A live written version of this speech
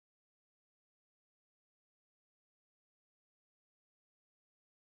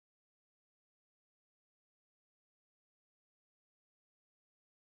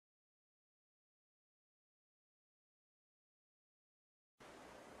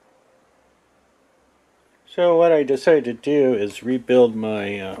So what I decided to do is rebuild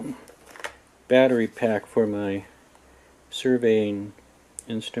my battery pack for my surveying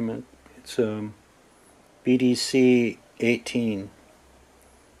instrument. It's BDC18.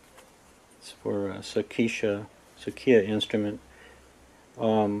 It's for a Sokkia instrument.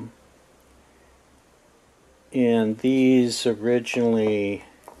 And these originally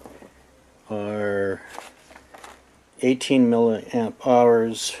are 18 milliamp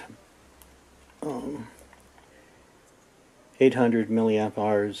hours, 800 milliamp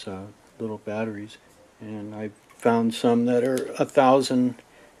hours little batteries, and I found some that are 1,000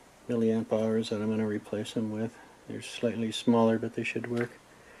 milliamp hours that I'm going to replace them with. They're slightly smaller, but they should work.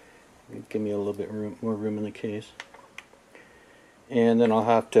 Give me a little bit more room in the case. And then I'll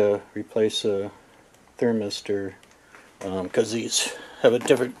have to replace a thermistor because these have a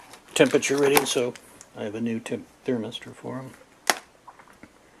different temperature reading, so I have a new thermistor for them.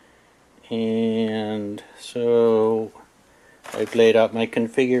 And so I've laid out my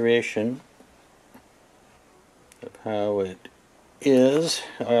configuration of how it is.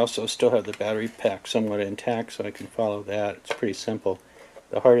 I also still have the battery pack somewhat intact, so I can follow that. It's pretty simple.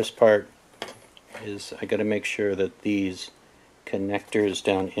 The hardest part is I got to make sure that these connectors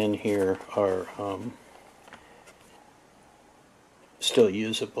down in here are still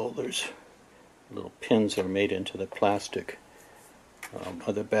usable. There's little pins that are made into the plastic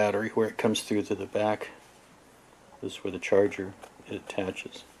of the battery where it comes through to the back. This is where the charger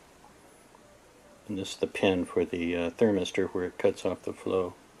attaches. And this is the pin for the thermistor where it cuts off the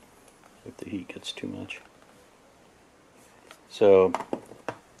flow if the heat gets too much. So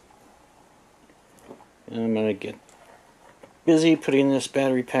I'm going to get busy putting this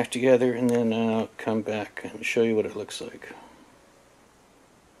battery pack together, and then I'll come back and show you what it looks like.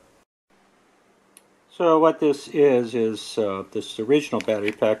 So what this is this original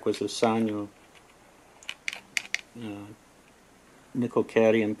battery pack was a Sanyo nickel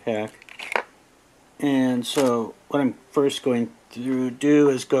cadmium pack. And so what I'm first going to do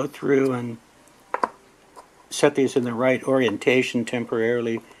is go through and set these in the right orientation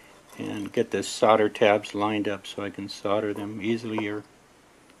temporarily and get the solder tabs lined up so I can solder them easily. Or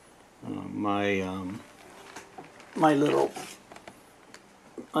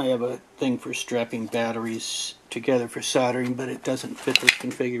I have a thing for strapping batteries together for soldering, but it doesn't fit this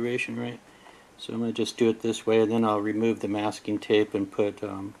configuration right. So I'm going to just do it this way, and then I'll remove the masking tape and put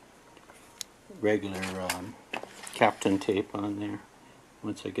regular Captain tape on there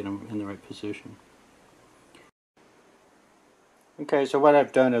once I get them in the right position. Okay, so what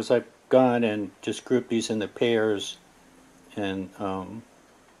I've done is I've gone and just grouped these into pairs, and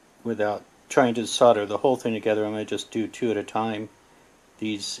without trying to solder the whole thing together, I'm going to just do two at a time.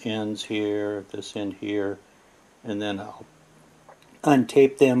 These ends here, this end here, and then I'll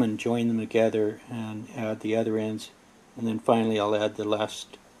untape them and join them together and add the other ends, and then finally I'll add the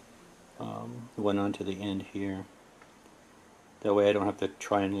last one onto the end here. That way I don't have to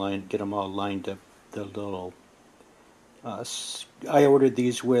try and get them all lined up. The little I ordered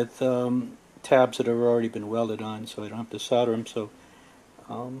these with tabs that have already been welded on, so I don't have to solder them. So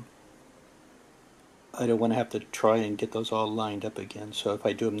I don't want to have to try and get those all lined up again. So if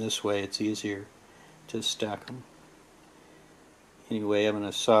I do them this way, it's easier to stack them. Anyway, I'm going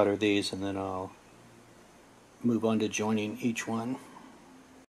to solder these, and then I'll move on to joining each one.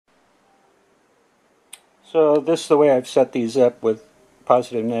 So this is the way I've set these up, with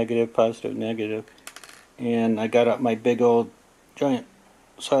positive, negative, and I got out my big old giant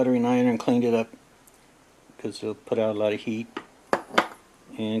soldering iron and cleaned it up because it'll put out a lot of heat,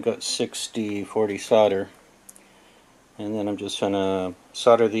 and got 60-40 solder. And then I'm just going to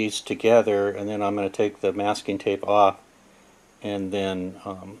solder these together, and then I'm going to take the masking tape off, and then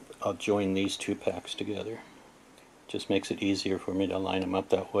I'll join these two packs together. Just makes it easier for me to line them up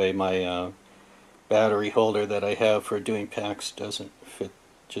that way. My battery holder that I have for doing packs doesn't fit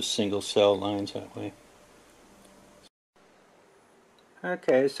just single cell lines that way.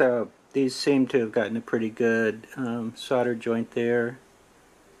 Okay, so these seem to have gotten a pretty good solder joint there.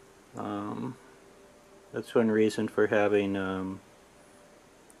 That's one reason for having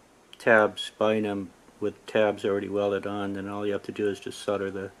tabs, buying them with tabs already welded on. Then all you have to do is just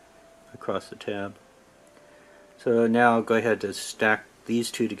solder across the tab. So now I'll go ahead to stack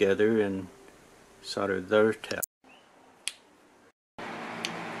these two together and solder their tab.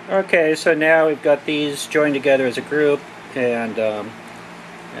 Okay, so now we've got these joined together as a group, and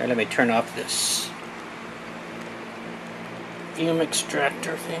let me turn off this fume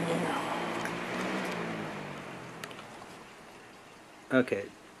extractor thing. Okay,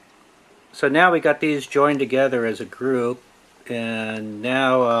 so now we got these joined together as a group, and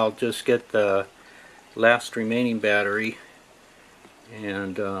now I'll just get the last remaining battery,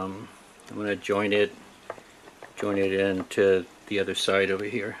 and I'm going to join it into the other side over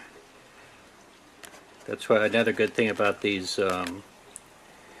here. That's why another good thing about these, another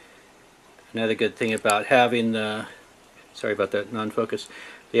good thing about having the, sorry about that non-focus.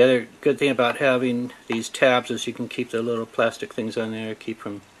 The other good thing about having these tabs is you can keep the little plastic things on there, keep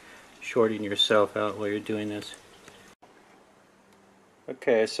from shorting yourself out while you're doing this.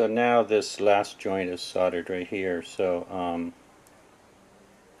 Okay, so now this last joint is soldered right here, so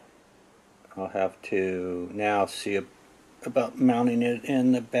I'll have to now see about mounting it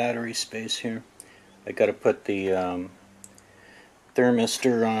in the battery space here. I got to put the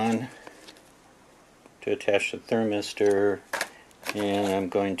thermistor on to attach the thermistor, and I'm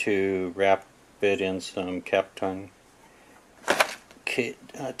going to wrap it in some Kapton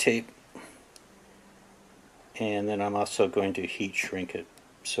tape, and then I'm also going to heat shrink it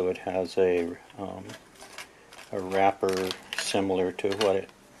so it has a wrapper similar to what it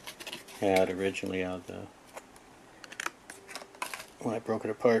had originally out of the when I broke it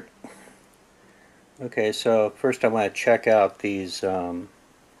apart. Okay, so first I want to check out these in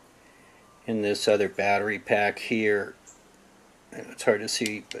this other battery pack here. It's hard to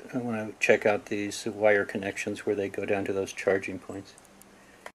see, but I want to check out these wire connections where they go down to those charging points.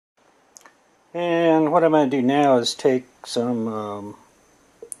 And what I'm going to do now is take some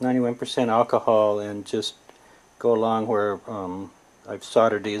 91% alcohol and just go along where I've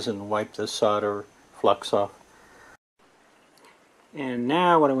soldered these and wipe the solder flux off. And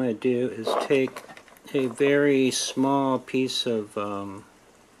now what I'm going to do is take a very small piece of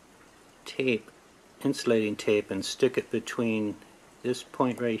tape, insulating tape, and stick it between this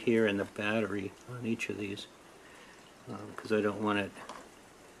point right here and the battery on each of these, because I don't want it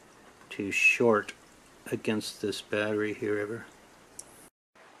to short against this battery here ever.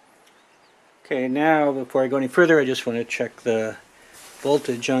 Okay, now before I go any further, I just want to check the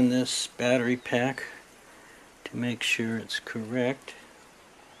voltage on this battery pack to make sure it's correct.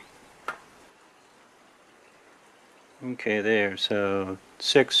 Okay, there, so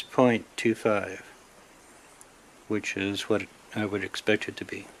 6.25, which is what I would expect it to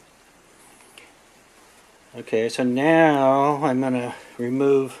be. Okay, so now I'm going to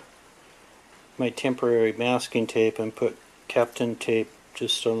remove my temporary masking tape and put Kapton tape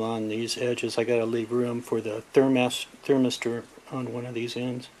just along these edges. I got to leave room for the thermistor on one of these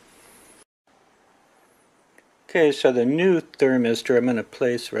ends. Okay, so the new thermistor I'm going to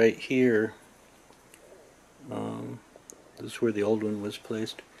place right here. This is where the old one was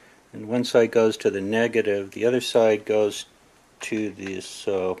placed. And one side goes to the negative, the other side goes to this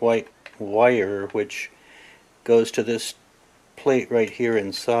white wire, which goes to this plate right here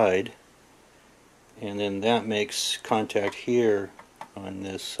inside. And then that makes contact here on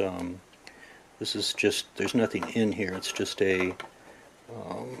this. This is just, there's nothing in here, it's just a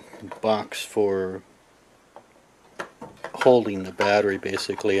box for holding the battery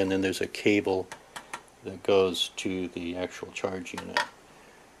basically, and then there's a cable that goes to the actual charge unit.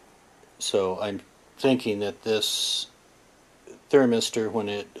 So I'm thinking that this thermistor, when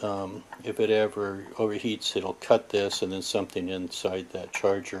it if it ever overheats, it'll cut this, and then something inside that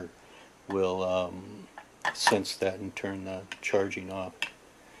charger will sense that and turn the charging off.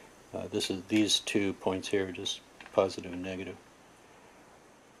 These 2 points here are just positive and negative.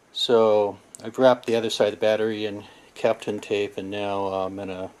 So I've wrapped the other side of the battery in Kapton tape, and now I'm going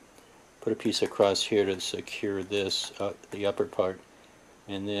to put a piece across here to secure this, the upper part,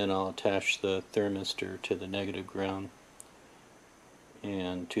 and then I'll attach the thermistor to the negative ground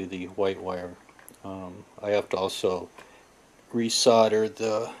and to the white wire. I have to also resolder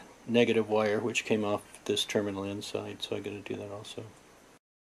the negative wire which came off this terminal inside, so I got to do that also.